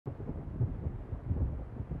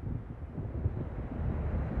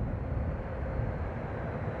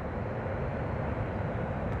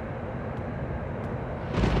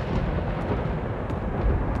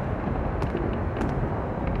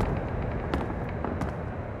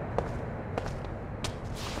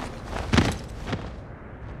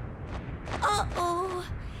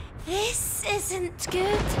That's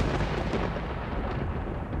good.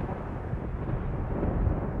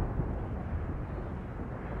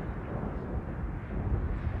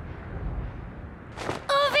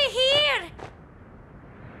 Over here!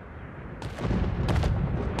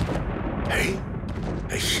 Hey,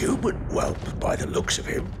 a human whelp by the looks of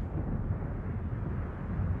him.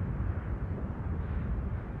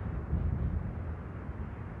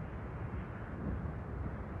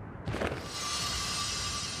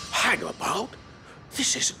 Hang about.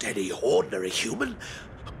 This isn't any ordinary human.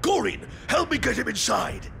 Gorin, help me get him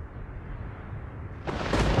inside.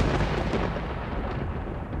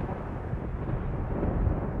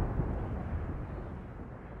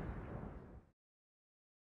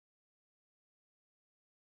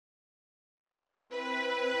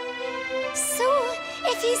 So,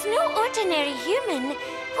 if he's no ordinary human,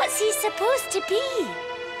 what's he supposed to be?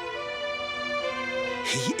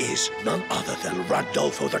 He is none other than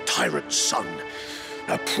Randolpho the Tyrant's son,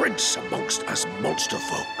 a prince amongst us monster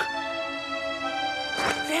folk.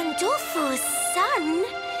 Randolfo's son?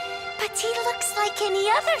 But he looks like any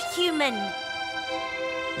other human.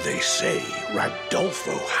 They say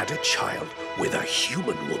Randolpho had a child with a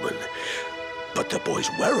human woman, but the boy's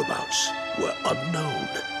whereabouts were unknown.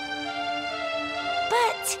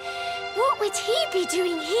 But what would he be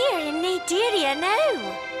doing here in Naderia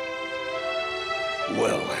now?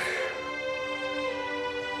 Well...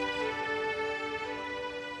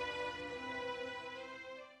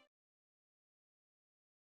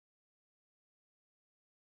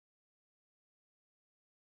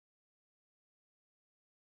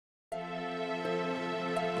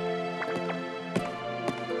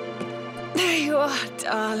 There you are,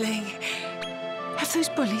 darling. Have those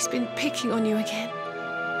bullies been picking on you again?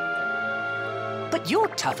 But you're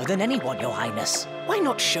tougher than anyone, Your Highness. Why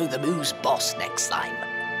not show them who's boss next time?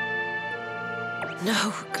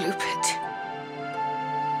 No, Gloopit.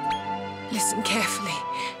 Listen carefully.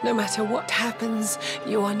 No matter what happens,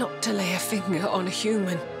 you are not to lay a finger on a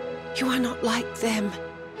human. You are not like them.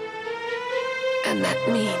 And that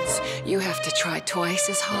means you have to try twice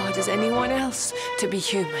as hard as anyone else to be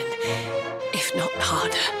human, if not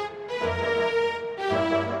harder.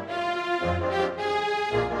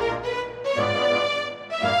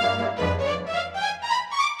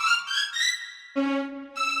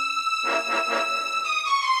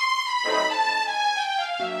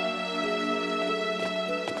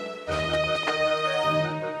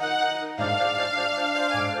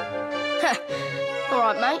 All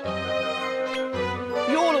right, mate.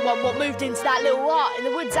 You're the one what moved into that little hut in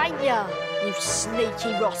the woods, ain't ya? You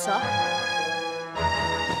sneaky rotter.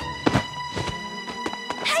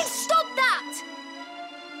 Hey, stop that!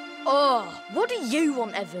 Oh, what do you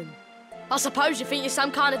want, Evan? I suppose you think you're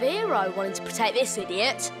some kind of hero wanting to protect this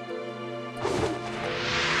idiot.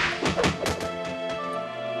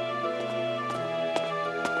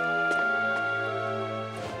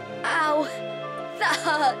 Ow, that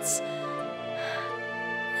hurts.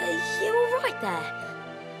 Are you all right there?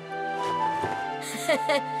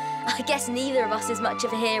 I guess neither of us is much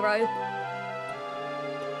of a hero.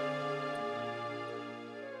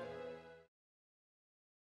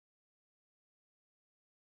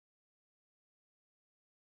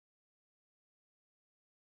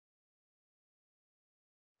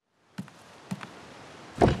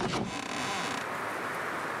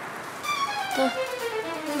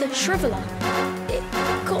 The Shriveler. It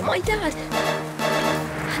got my dad.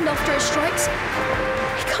 And after it strikes,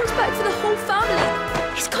 it comes back for the whole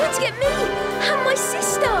family. It's going to get me and my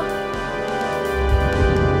sister.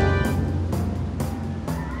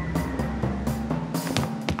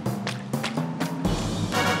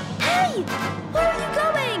 Hey! Where are you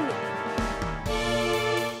going?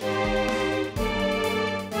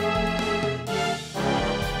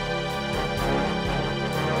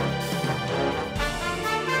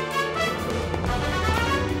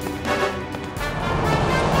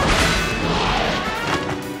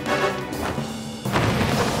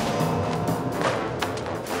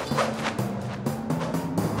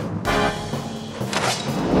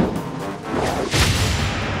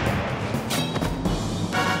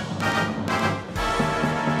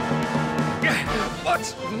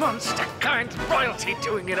 What's monster kind royalty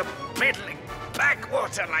doing in a piddling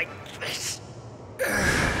backwater like this?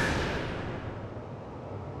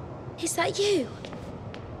 Is that you?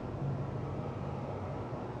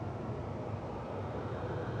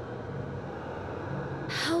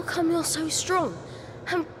 How come you're so strong?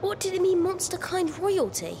 And what did it mean, monster kind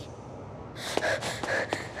royalty?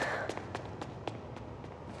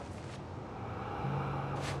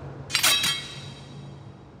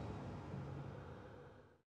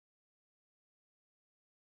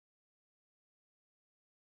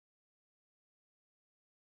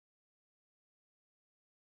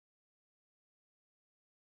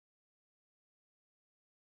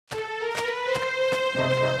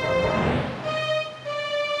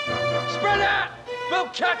 Spread out! We'll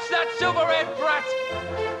catch that silver-haired brat!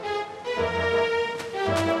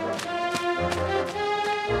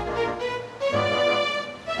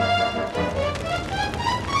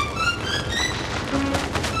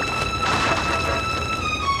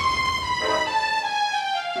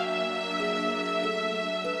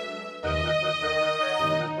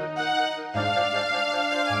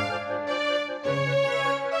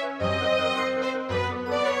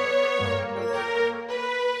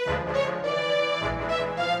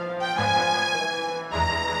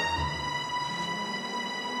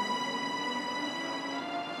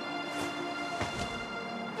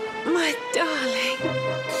 My darling,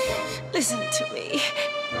 listen to me.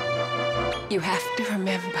 You have to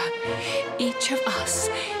remember, each of us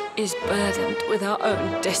is burdened with our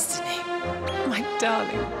own destiny. My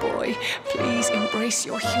darling boy, please embrace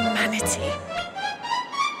your humanity.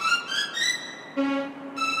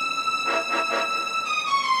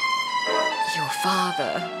 Your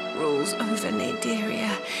father rules over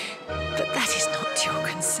Naderia, but that is not your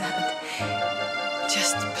concern.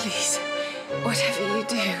 Just please, whatever you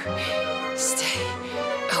do, stay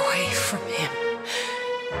away from him.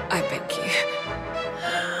 I beg you.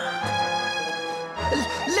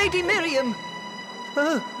 Lady Miriam!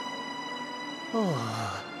 Oh.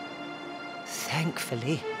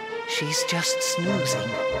 Thankfully, she's just snoozing.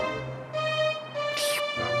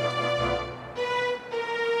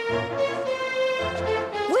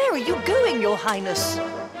 Where are you going, Your Highness?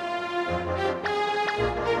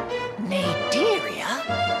 Naderia?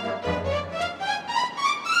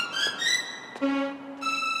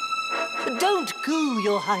 Don't go,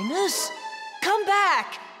 Your Highness. Come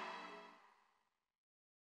back!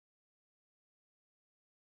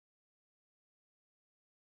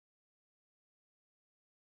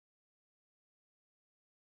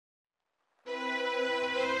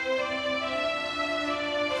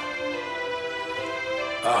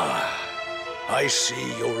 I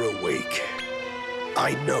see you're awake.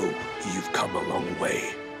 I know you've come a long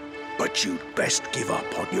way, but you'd best give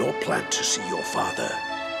up on your plan to see your father.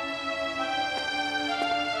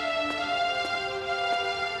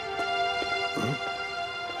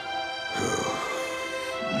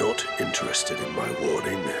 Not interested in my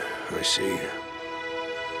warning, I see.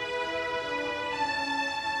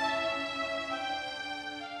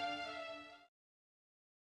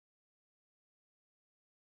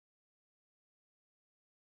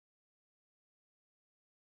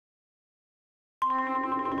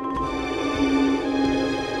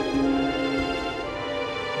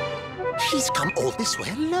 She's come all this way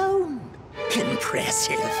alone.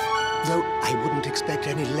 Impressive. Though I wouldn't expect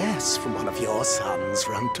any less from one of your sons,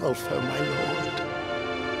 Randolfo, my lord.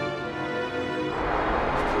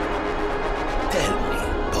 Tell me,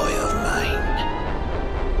 boy of mine.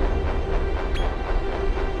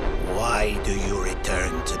 Why do you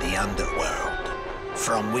return to the underworld,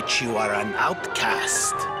 from which you are an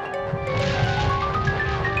outcast?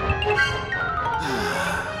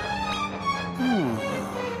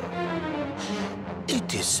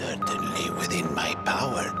 It is certainly within my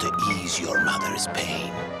power to ease your mother's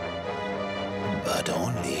pain. But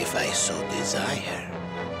only if I so desire.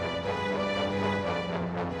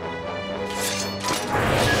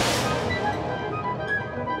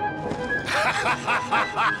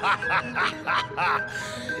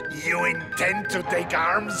 You intend to take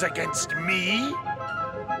arms against me?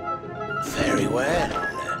 Very well.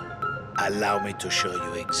 Allow me to show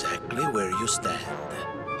you exactly where you stand.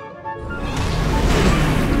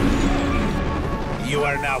 You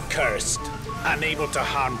are now cursed, unable to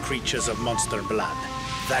harm creatures of monster blood.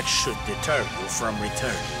 That should deter you from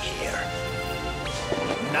returning here.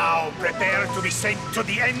 Now prepare to be sent to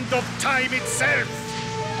the end of time itself!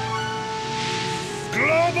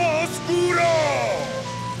 Globo Oscuro!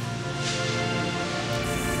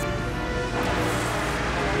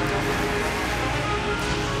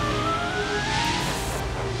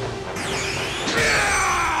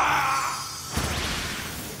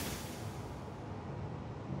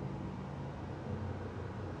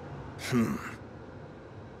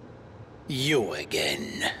 You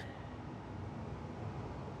again.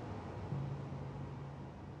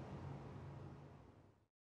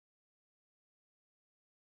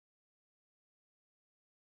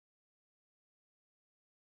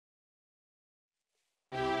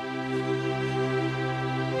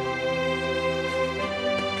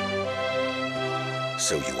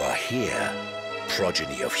 So you are here,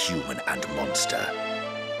 progeny of human and monster.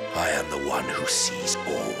 I am the one who sees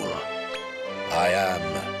all. I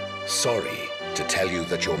am sorry to tell you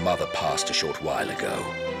that your mother passed a short while ago.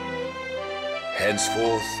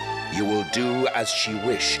 Henceforth, you will do as she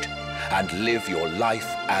wished and live your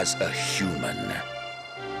life as a human.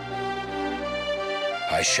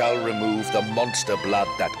 I shall remove the monster blood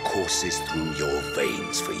that courses through your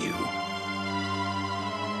veins for you.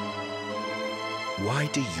 Why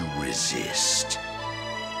do you resist?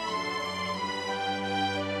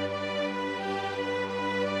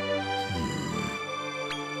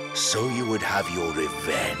 So you would have your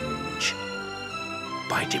revenge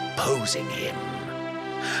by deposing him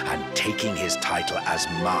and taking his title as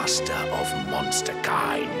Master of Monster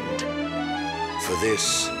Kind. For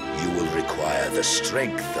this, you will require the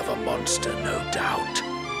strength of a monster, no doubt.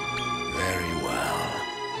 Very well.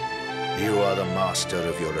 You are the master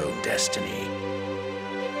of your own destiny.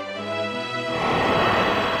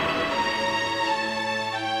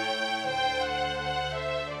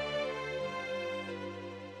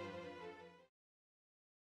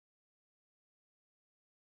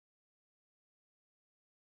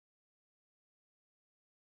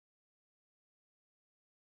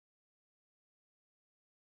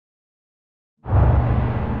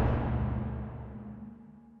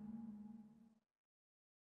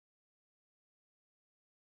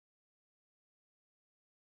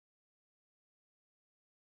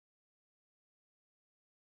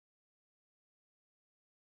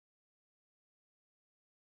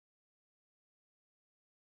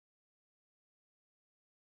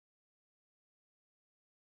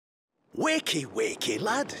 Wakey, wakey,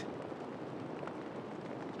 lad.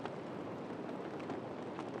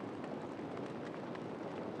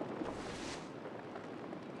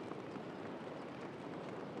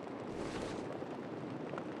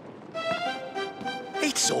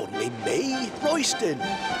 It's only me, Royston.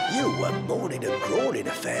 You were moaning and groaning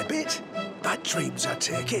a fair bit. Bad dreams, I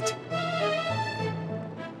take it.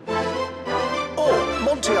 Oh,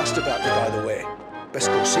 Monty asked about you, by the way. Best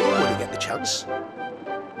go see him when you get the chance.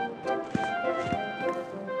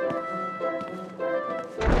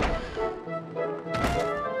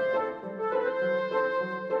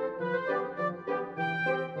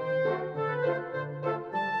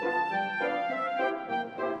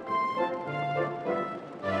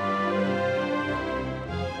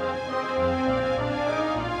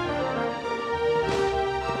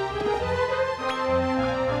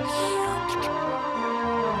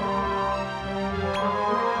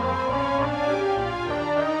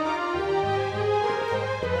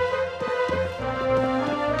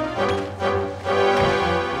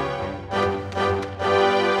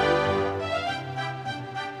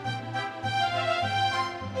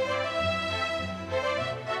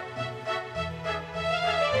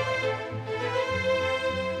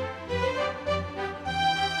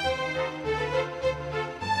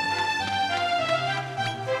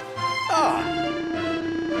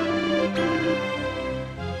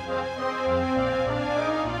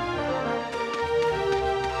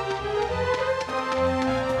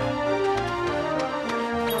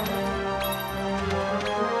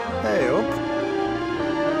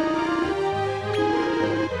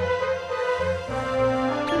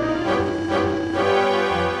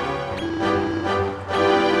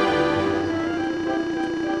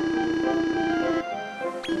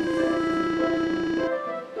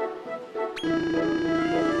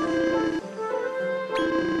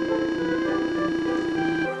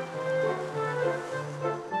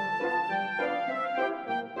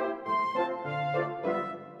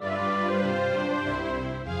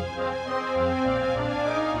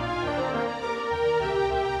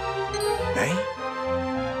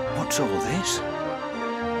 What's all this?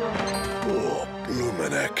 Oh,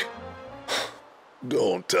 bloomin' heck.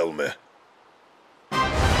 Don't tell me.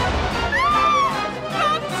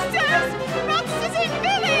 Monsters! Monsters in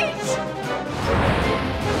village!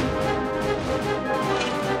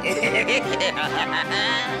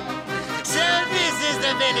 So this is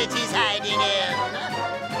the village he's hiding in.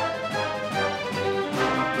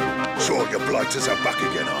 So your blighters are back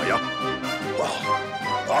again, are ya? Well,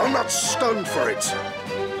 I'll not stand for it.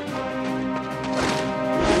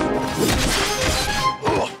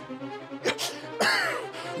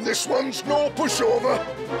 This one's no pushover.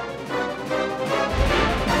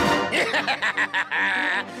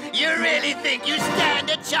 You really think you stand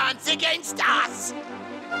a chance against us?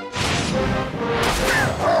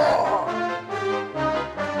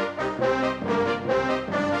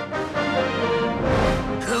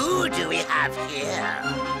 Who do we have here?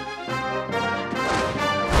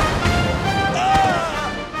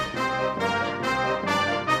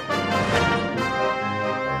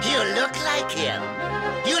 You look like him.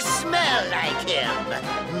 You smell like him.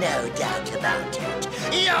 No doubt about it.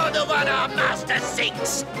 You're the one our master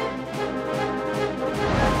seeks.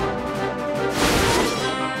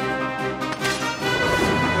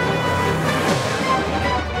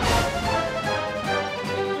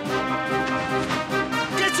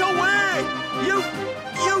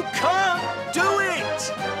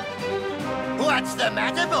 What's the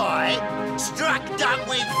matter, boy? Struck dumb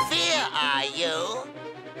with fear, are you?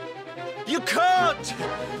 You can't!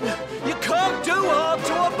 You can't do harm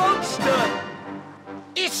to a monster!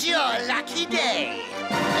 It's your lucky day.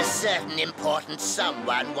 A certain important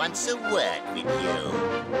someone wants a word with you.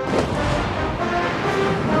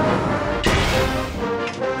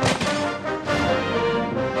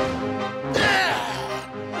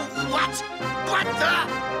 What the?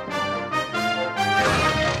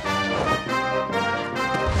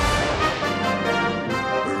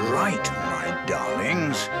 Right, my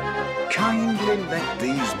darlings. Kindly let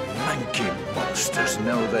these manky monsters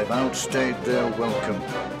know they've outstayed their welcome.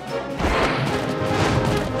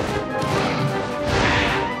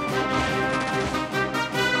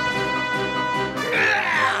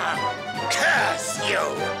 Curse you!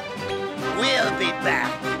 We'll be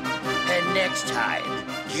back. And next time,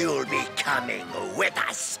 you'll be coming with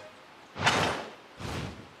us.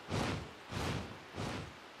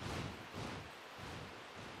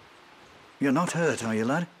 You're not hurt, are you,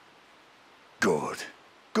 lad? Good.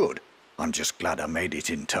 Good. I'm just glad I made it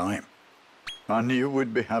in time. I knew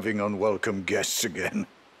we'd be having unwelcome guests again.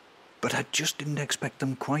 But I just didn't expect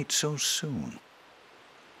them quite so soon.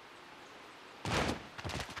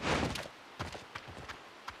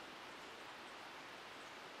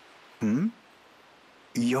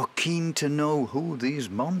 You're keen to know who these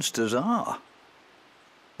monsters are?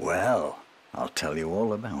 Well, I'll tell you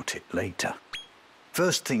all about it later.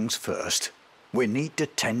 First things first, we need to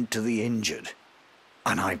tend to the injured.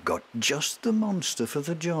 And I've got just the monster for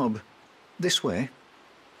the job. This way.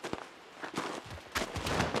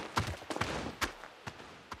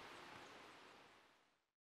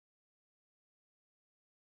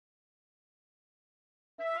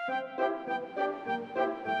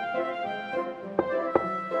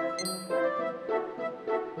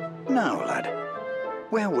 Now, lad,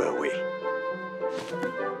 where were we?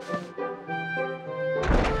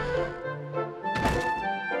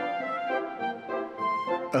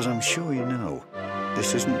 As I'm sure you know,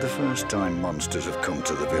 this isn't the first time monsters have come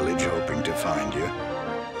to the village hoping to find you.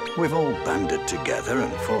 We've all banded together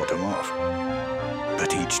and fought them off.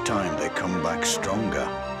 But each time they come back stronger.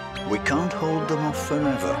 We can't hold them off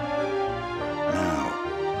forever. Now,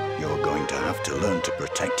 you're going to have to learn to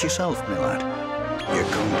protect yourself, my lad. You're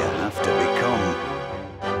going to have to become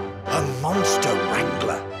a monster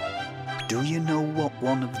wrangler. Do you know what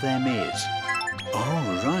one of them is?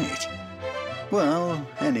 Oh, right. Well,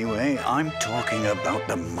 anyway, I'm talking about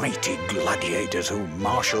the mighty gladiators who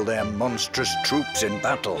marshal their monstrous troops in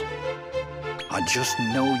battle. I just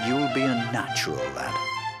know you'll be a natural, lad.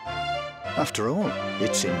 After all,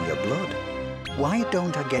 it's in your blood. Why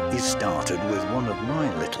don't I get you started with one of my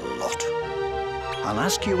little lot? I'll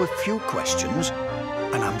ask you a few questions,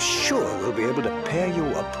 and I'm sure we'll be able to pair you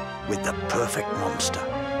up with the perfect monster.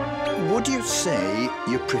 Would you say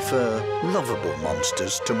you prefer lovable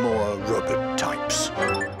monsters to more rugged types?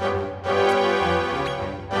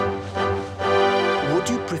 Would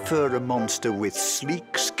you prefer a monster with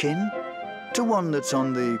sleek skin to one that's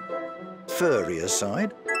on the furrier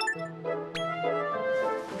side?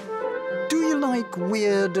 Do you like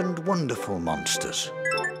weird and wonderful monsters?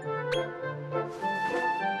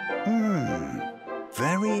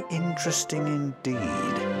 Very interesting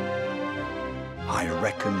indeed. I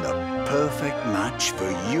reckon the perfect match for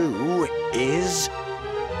you is...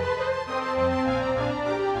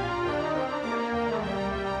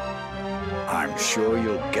 I'm sure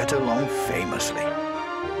you'll get along famously.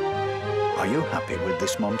 Are you happy with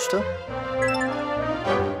this monster?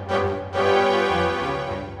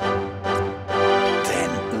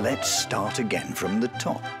 Then let's start again from the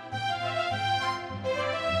top.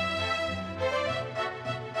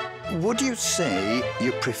 Would you say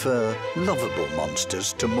you prefer lovable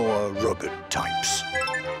monsters to more rugged types?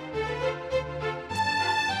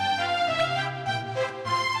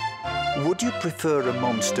 Would you prefer a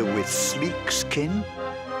monster with sleek skin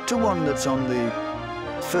to one that's on the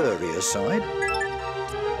furrier side?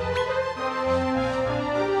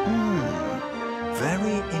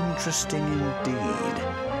 Very interesting indeed.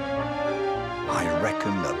 I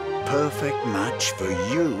reckon the perfect match for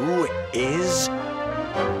you is...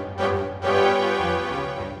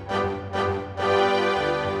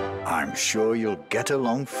 I'm sure you'll get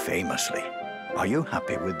along famously. Are you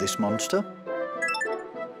happy with this monster?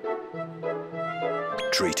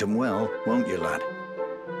 Treat him well, won't you, lad?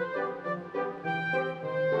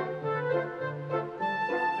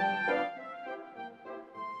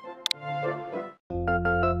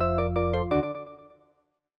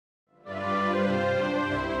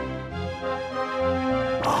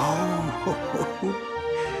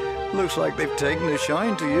 Oh, looks like they've taken a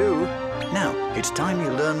shine to you. Now, It's time you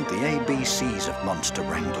learned the ABCs of monster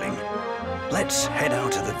wrangling. Let's head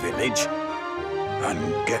out of the village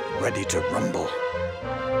and get ready to rumble.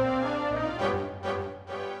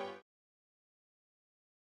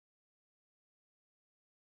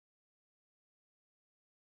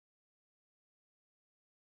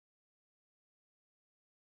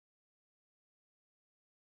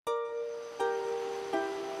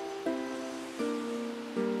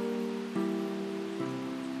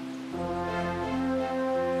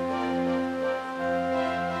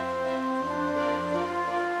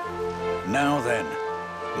 Now then,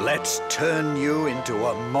 let's turn you into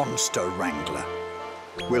a monster wrangler.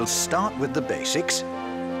 We'll start with the basics.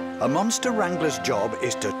 A monster wrangler's job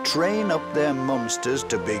is to train up their monsters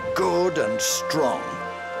to be good and strong.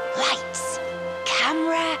 Lights,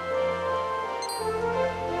 camera.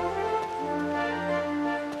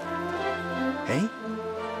 Hey?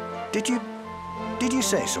 Did you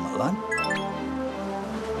say something, Lan?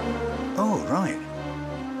 Oh, right.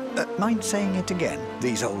 Mind saying it again?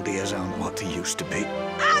 These old ears aren't what they used to be.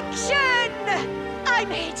 Action! I'm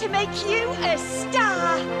here to make you a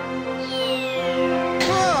star!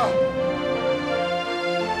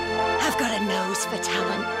 I've got a nose for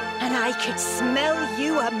talent, and I could smell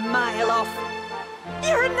you a mile off.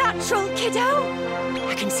 You're a natural, kiddo!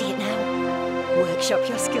 I can see it now. Workshop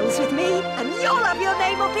your skills with me, and you'll have your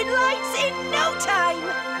name up in lights in no time!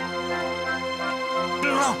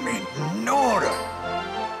 Blimey, Nora!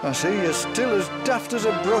 I see you're still as daft as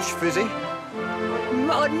a brush, Fizzy.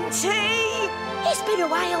 Monty! It's been a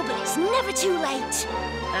while, but it's never too late.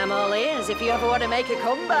 I'm all ears if you ever want to make a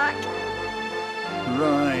comeback.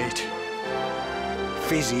 Right.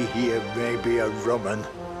 Fizzy here may be a rumman,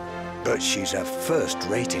 but she's a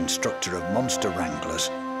first-rate instructor of monster wranglers.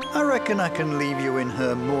 I reckon I can leave you in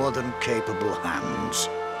her more than capable hands.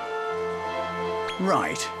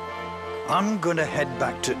 Right. I'm gonna head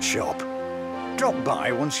back to the shop. Drop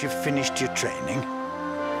by once you've finished your training.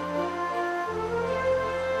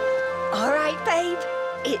 All right, babe.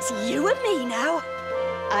 It's you and me now.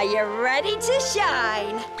 Are you ready to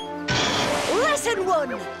shine? Lesson 1.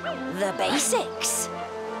 The basics.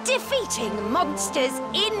 Defeating monsters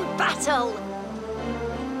in battle.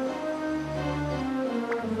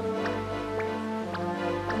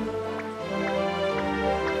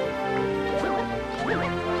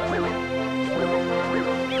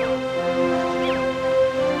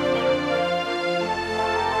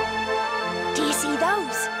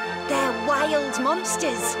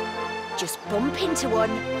 Monsters. Just bump into one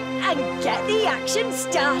and get the action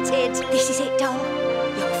started. This is it, doll.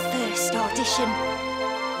 Your first audition.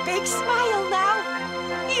 Big smile now.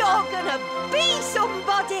 You're gonna be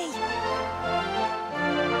somebody.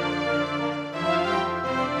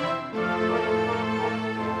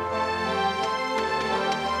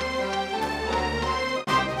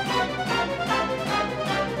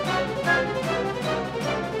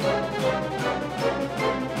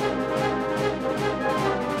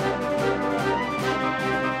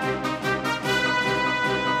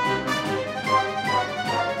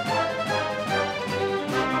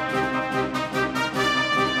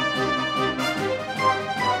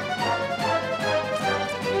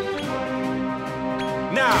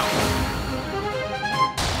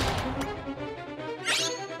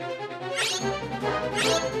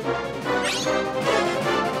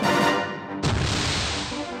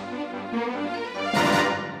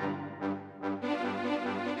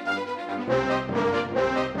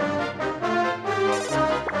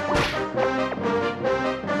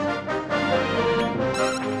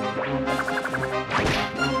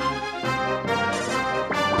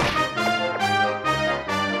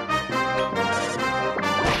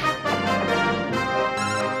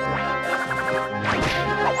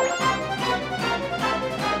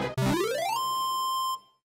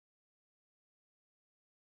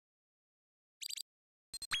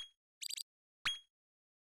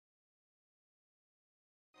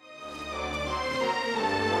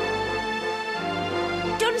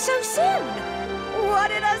 So soon? What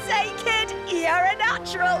did I say, kid? You're a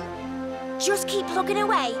natural. Just keep plugging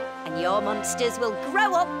away, and your monsters will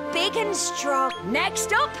grow up big and strong.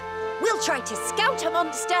 Next up, we'll try to scout a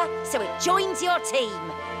monster so it joins your team.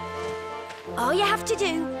 All you have to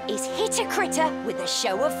do is hit a critter with a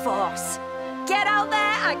show of force. Get out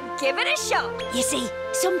there and give it a shot. You see,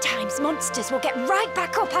 sometimes monsters will get right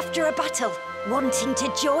back up after a battle, wanting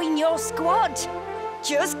to join your squad.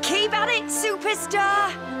 Just keep at it,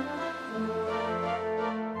 superstar!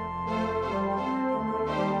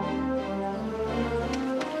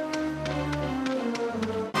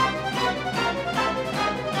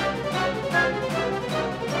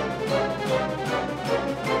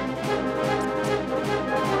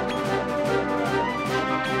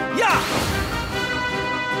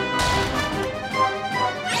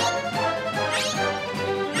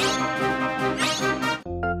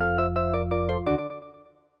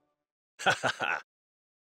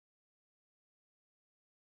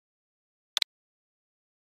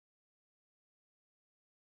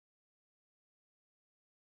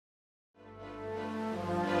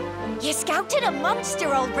 You scouted a monster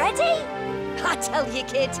already? I tell you,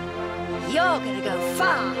 kid, you're gonna go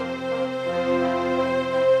far.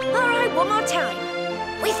 All right, one more time.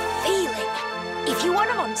 With feeling. If you want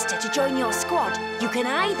a monster to join your squad, you can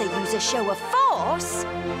either use a show of force,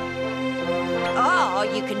 or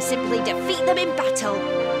you can simply defeat them in battle.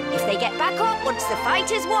 If they get back up once the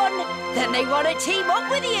fight is won, then they want to team up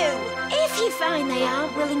with you. If you find they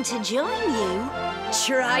aren't willing to join you,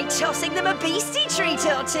 try tossing them a beastie treat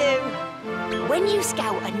or two. When you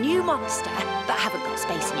scout a new monster but haven't got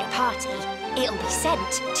space in your party, it'll be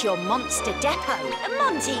sent to your monster depot. And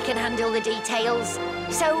Monty can handle the details.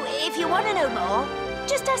 So if you want to know more,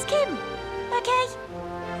 just ask him, okay?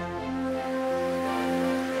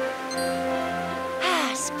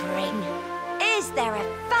 Spring. Is there a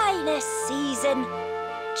finer season?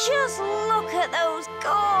 Just look at those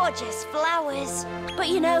gorgeous flowers. But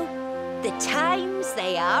you know, the times,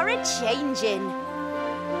 they are a-changing.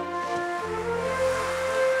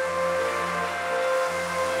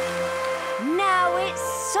 Now it's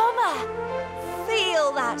summer.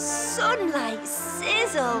 Feel that sunlight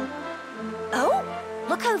sizzle. Oh,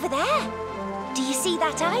 look over there. Do you see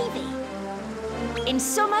that ivy? In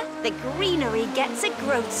summer, the greenery gets a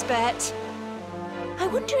growth spurt. I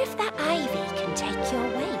wonder if that ivy can take your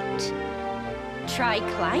weight. Try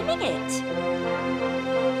climbing it.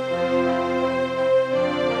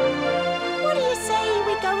 What do you say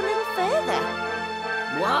we go a little further?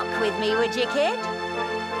 Walk with me, would you, kid?